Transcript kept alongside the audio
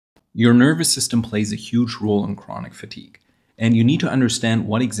Your nervous system plays a huge role in chronic fatigue, and you need to understand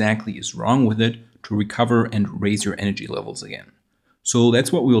what exactly is wrong with it to recover and raise your energy levels again. So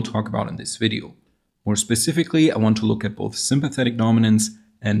that's what we will talk about in this video. More specifically, I want to look at both sympathetic dominance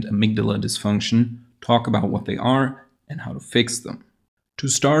and amygdala dysfunction, talk about what they are and how to fix them. To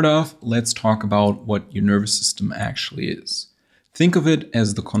start off, let's talk about what your nervous system actually is. Think of it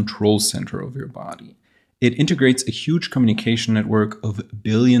as the control center of your body. It integrates a huge communication network of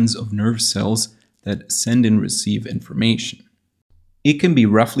billions of nerve cells that send and receive information. It can be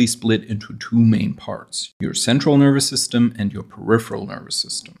roughly split into two main parts, your central nervous system and your peripheral nervous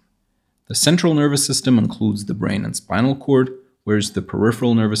system. The central nervous system includes the brain and spinal cord, whereas the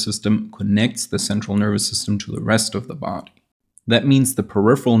peripheral nervous system connects the central nervous system to the rest of the body. That means the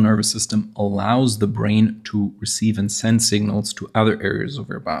peripheral nervous system allows the brain to receive and send signals to other areas of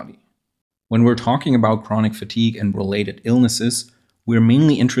your body. When we're talking about chronic fatigue and related illnesses, we're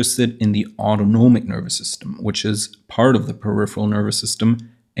mainly interested in the autonomic nervous system, which is part of the peripheral nervous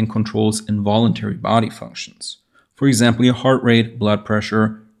system and controls involuntary body functions. For example, your heart rate, blood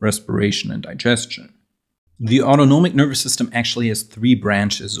pressure, respiration, and digestion. The autonomic nervous system actually has three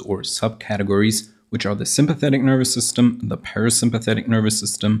branches or subcategories, which are the sympathetic nervous system, the parasympathetic nervous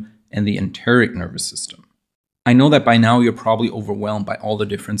system, and the enteric nervous system. I know that by now you're probably overwhelmed by all the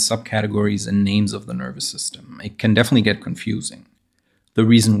different subcategories and names of the nervous system. It can definitely get confusing. The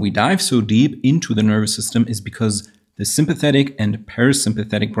reason we dive so deep into the nervous system is because the sympathetic and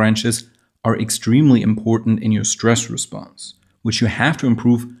parasympathetic branches are extremely important in your stress response, which you have to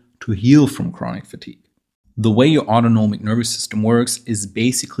improve to heal from chronic fatigue. The way your autonomic nervous system works is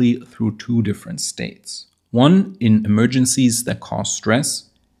basically through two different states. One, in emergencies that cause stress.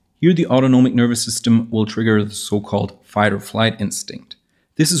 Here the autonomic nervous system will trigger the so-called fight or flight instinct.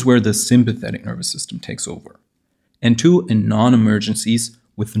 This is where the sympathetic nervous system takes over. And two, in non-emergencies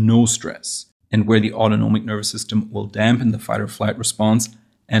with no stress, and where the autonomic nervous system will dampen the fight or flight response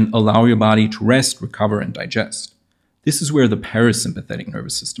and allow your body to rest, recover, and digest. This is where the parasympathetic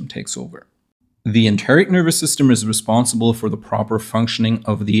nervous system takes over. The enteric nervous system is responsible for the proper functioning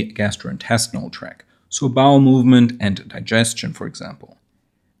of the gastrointestinal tract, so bowel movement and digestion, for example.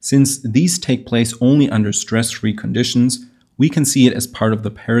 Since these take place only under stress-free conditions, we can see it as part of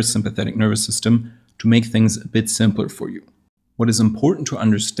the parasympathetic nervous system to make things a bit simpler for you. What is important to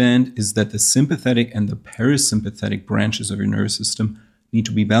understand is that the sympathetic and the parasympathetic branches of your nervous system need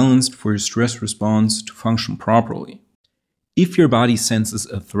to be balanced for your stress response to function properly. If your body senses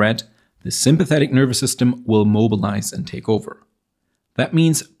a threat, the sympathetic nervous system will mobilize and take over. That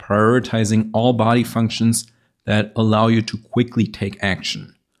means prioritizing all body functions that allow you to quickly take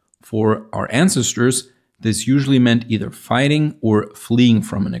action. For our ancestors, this usually meant either fighting or fleeing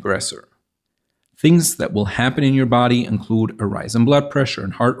from an aggressor. Things that will happen in your body include a rise in blood pressure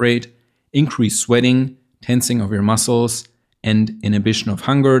and heart rate, increased sweating, tensing of your muscles, and inhibition of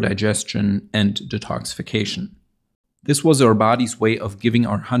hunger, digestion, and detoxification. This was our body's way of giving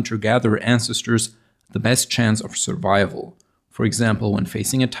our hunter-gatherer ancestors the best chance of survival, for example, when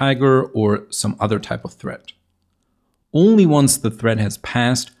facing a tiger or some other type of threat. Only once the threat has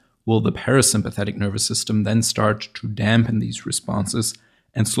passed will the parasympathetic nervous system then start to dampen these responses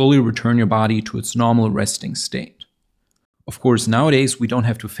and slowly return your body to its normal resting state. Of course, nowadays we don't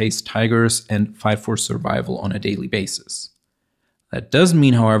have to face tigers and fight for survival on a daily basis. That doesn't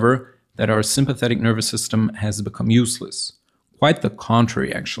mean, however, that our sympathetic nervous system has become useless. Quite the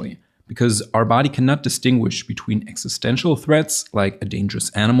contrary, actually, because our body cannot distinguish between existential threats like a dangerous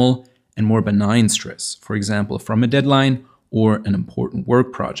animal and more benign stress, for example, from a deadline or an important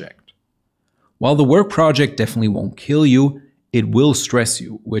work project. While the work project definitely won't kill you, it will stress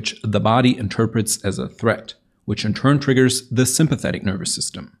you, which the body interprets as a threat, which in turn triggers the sympathetic nervous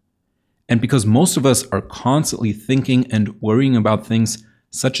system. And because most of us are constantly thinking and worrying about things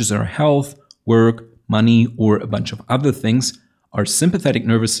such as our health, work, money, or a bunch of other things, our sympathetic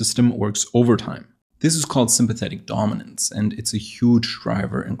nervous system works overtime. This is called sympathetic dominance, and it's a huge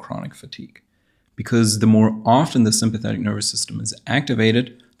driver in chronic fatigue. Because the more often the sympathetic nervous system is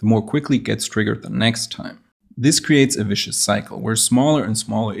activated, the more quickly it gets triggered the next time. This creates a vicious cycle where smaller and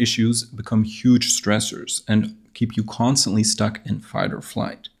smaller issues become huge stressors and keep you constantly stuck in fight or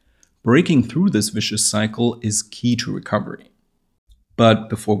flight. Breaking through this vicious cycle is key to recovery. But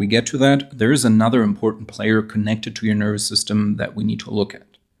before we get to that, there is another important player connected to your nervous system that we need to look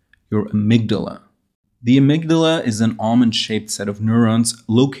at: your amygdala. The amygdala is an almond-shaped set of neurons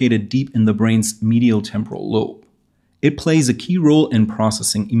located deep in the brain's medial temporal lobe. It plays a key role in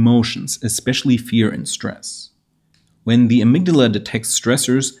processing emotions, especially fear and stress. When the amygdala detects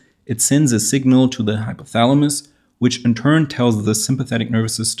stressors, it sends a signal to the hypothalamus, which in turn tells the sympathetic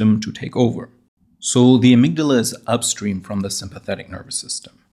nervous system to take over. So the amygdala is upstream from the sympathetic nervous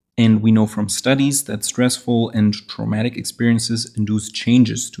system. And we know from studies that stressful and traumatic experiences induce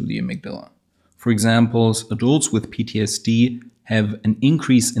changes to the amygdala. For example, adults with PTSD have an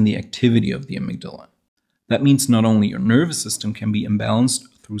increase in the activity of the amygdala. That means not only your nervous system can be imbalanced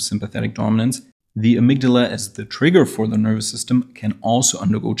through sympathetic dominance, the amygdala as the trigger for the nervous system can also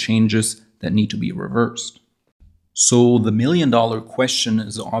undergo changes that need to be reversed. So the million-dollar question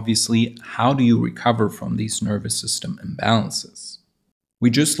is obviously, how do you recover from these nervous system imbalances? We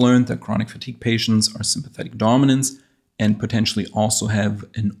just learned that chronic fatigue patients are sympathetic dominant and potentially also have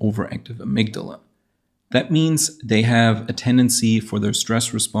an overactive amygdala. That means they have a tendency for their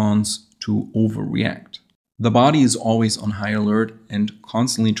stress response to overreact. The body is always on high alert and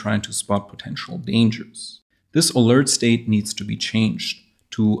constantly trying to spot potential dangers. This alert state needs to be changed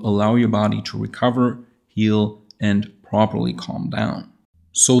to allow your body to recover, heal, and properly calm down.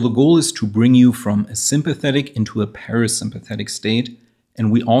 So the goal is to bring you from a sympathetic into a parasympathetic state,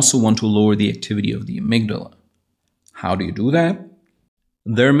 and we also want to lower the activity of the amygdala. How do you do that?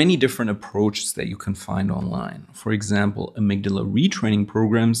 There are many different approaches that you can find online. For example, amygdala retraining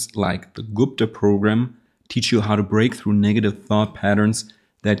programs like the Gupta program teach you how to break through negative thought patterns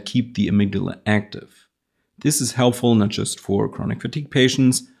that keep the amygdala active. This is helpful not just for chronic fatigue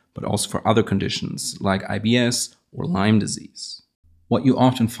patients, but also for other conditions like IBS or Lyme disease. What you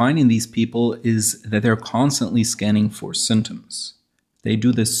often find in these people is that they're constantly scanning for symptoms. They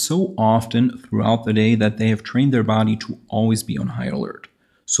do this so often throughout the day that they have trained their body to always be on high alert.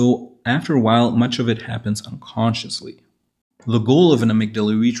 So after a while, much of it happens unconsciously. The goal of an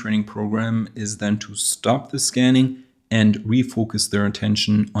amygdala retraining program is then to stop the scanning and refocus their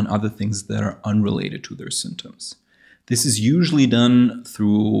attention on other things that are unrelated to their symptoms. This is usually done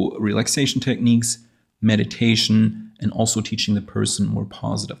through relaxation techniques, meditation, and also teaching the person more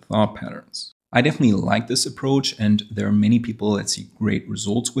positive thought patterns. I definitely like this approach, and there are many people that see great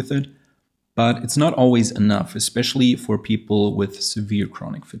results with it, but it's not always enough, especially for people with severe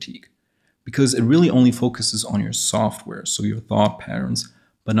chronic fatigue, because it really only focuses on your software, so your thought patterns,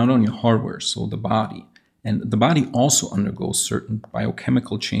 but not on your hardware, so the body. And the body also undergoes certain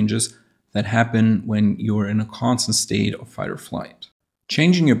biochemical changes that happen when you're in a constant state of fight or flight.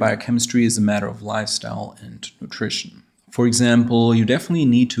 Changing your biochemistry is a matter of lifestyle and nutrition. For example, you definitely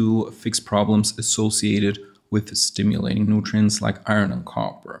need to fix problems associated with stimulating nutrients like iron and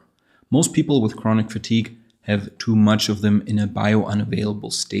copper. Most people with chronic fatigue have too much of them in a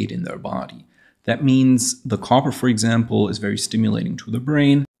biounavailable state in their body. That means the copper, for example, is very stimulating to the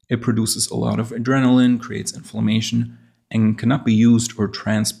brain. It produces a lot of adrenaline, creates inflammation, and cannot be used or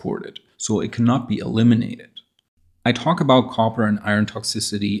transported, so it cannot be eliminated. I talk about copper and iron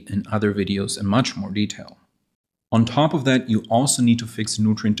toxicity in other videos in much more detail. On top of that, you also need to fix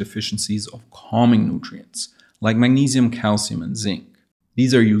nutrient deficiencies of calming nutrients, like magnesium, calcium, and zinc.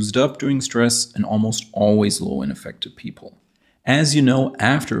 These are used up during stress and almost always low in affected people. As you know,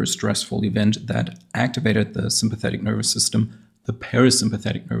 after a stressful event that activated the sympathetic nervous system, the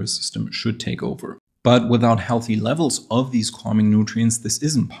parasympathetic nervous system should take over. But without healthy levels of these calming nutrients, this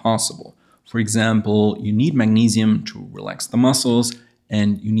isn't possible. For example, you need magnesium to relax the muscles,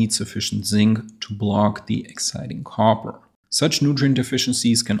 and you need sufficient zinc to block the exciting copper. Such nutrient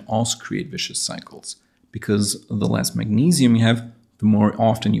deficiencies can also create vicious cycles, because the less magnesium you have, the more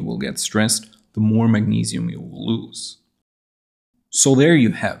often you will get stressed, the more magnesium you will lose. So there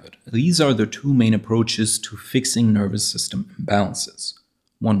you have it. These are the two main approaches to fixing nervous system imbalances.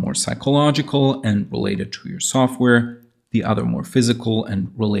 One more psychological and related to your software, the other more physical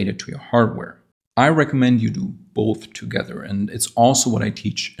and related to your hardware. I recommend you do both together, and it's also what I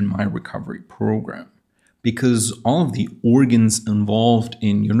teach in my recovery program. Because all of the organs involved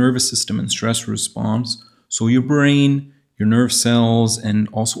in your nervous system and stress response, so your brain, your nerve cells, and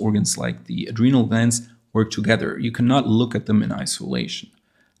also organs like the adrenal glands work together. You cannot look at them in isolation.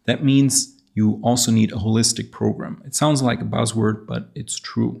 That means you also need a holistic program. It sounds like a buzzword, but it's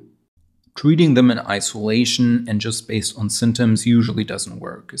true. Treating them in isolation and just based on symptoms usually doesn't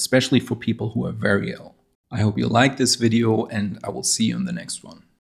work, especially for people who are very ill. I hope you liked this video, and I will see you in the next one.